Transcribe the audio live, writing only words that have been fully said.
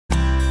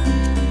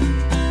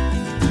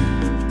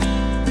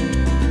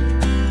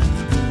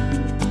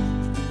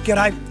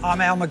G'day,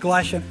 I'm Al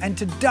McGlashan, and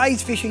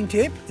today's fishing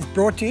tip is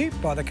brought to you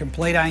by The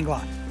Complete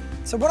Angler.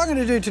 So what I'm going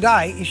to do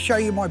today is show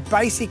you my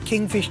basic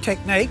kingfish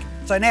technique.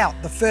 So now,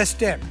 the first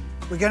step,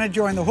 we're going to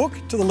join the hook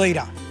to the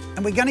leader,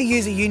 and we're going to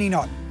use a uni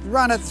knot.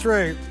 Run it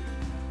through,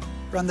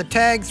 run the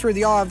tag through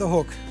the eye of the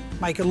hook,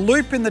 make a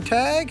loop in the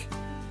tag,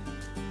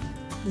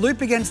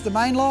 loop against the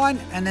main line,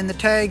 and then the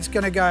tag's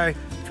going to go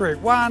through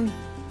 1,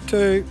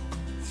 2,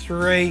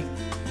 3,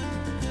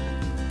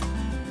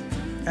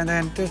 and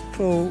then just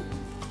pull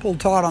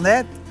tight on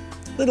that.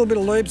 A little bit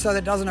of loop so that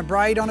it doesn't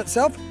abrade on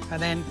itself,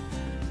 and then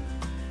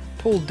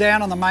pull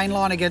down on the main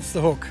line against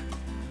the hook.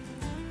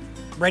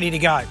 Ready to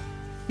go.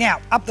 Now,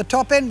 up the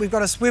top end, we've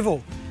got a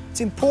swivel. It's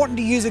important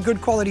to use a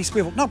good quality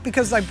swivel, not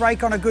because they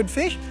break on a good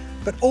fish,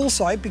 but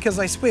also because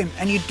they swim,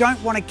 and you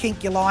don't want to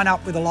kink your line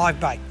up with a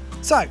live bait.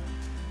 So,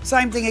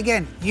 same thing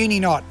again, uni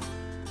knot.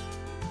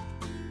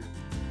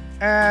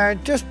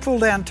 Just pull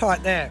down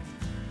tight there.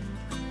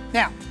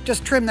 Now,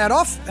 just trim that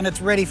off and it's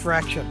ready for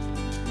action.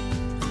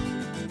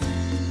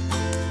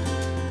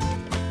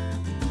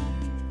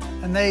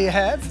 And there you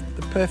have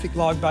the perfect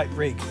live bait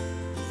rig.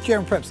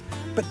 General preps.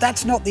 But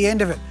that's not the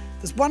end of it.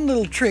 There's one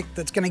little trick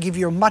that's going to give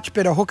you a much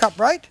better hookup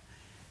rate,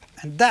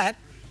 and that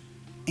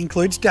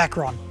includes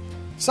dacron.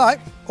 So,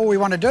 all we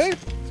want to do,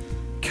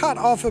 cut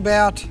off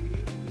about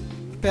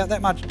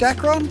that much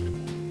dacron.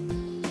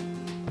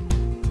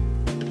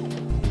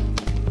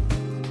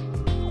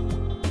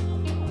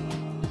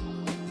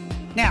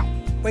 Now,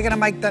 we're going to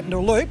make that into a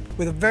loop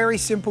with a very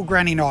simple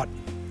granny knot.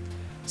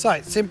 So,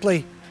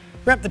 simply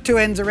wrap the two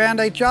ends around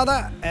each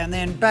other and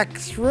then back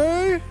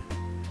through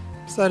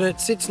so that it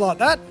sits like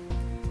that,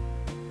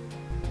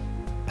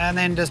 and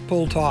then just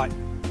pull tight.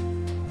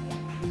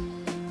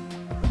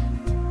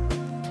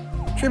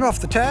 Trim off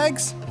the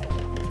tags.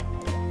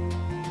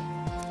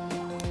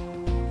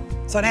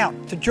 So now,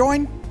 to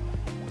join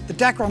the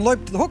dacron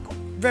loop to the hook,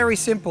 very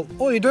simple.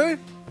 All you do,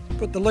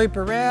 put the loop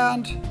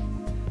around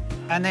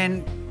and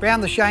then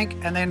round the shank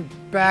and then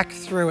back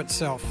through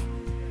itself.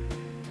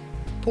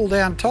 Pull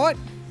down tight,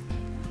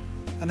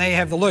 and there you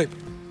have the loop.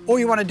 All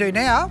you want to do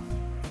now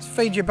is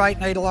feed your bait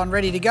needle on,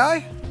 ready to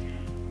go,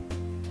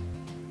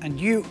 and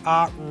you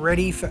are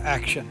ready for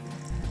action.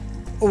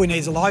 All we need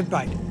is a live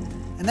bait.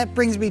 And that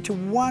brings me to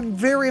one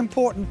very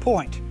important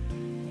point.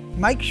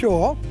 Make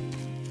sure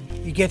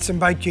you get some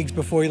bait jigs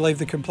before you leave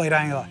The Complete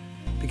Angler,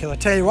 because I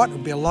tell you what,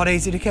 it'll be a lot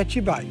easier to catch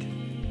your bait.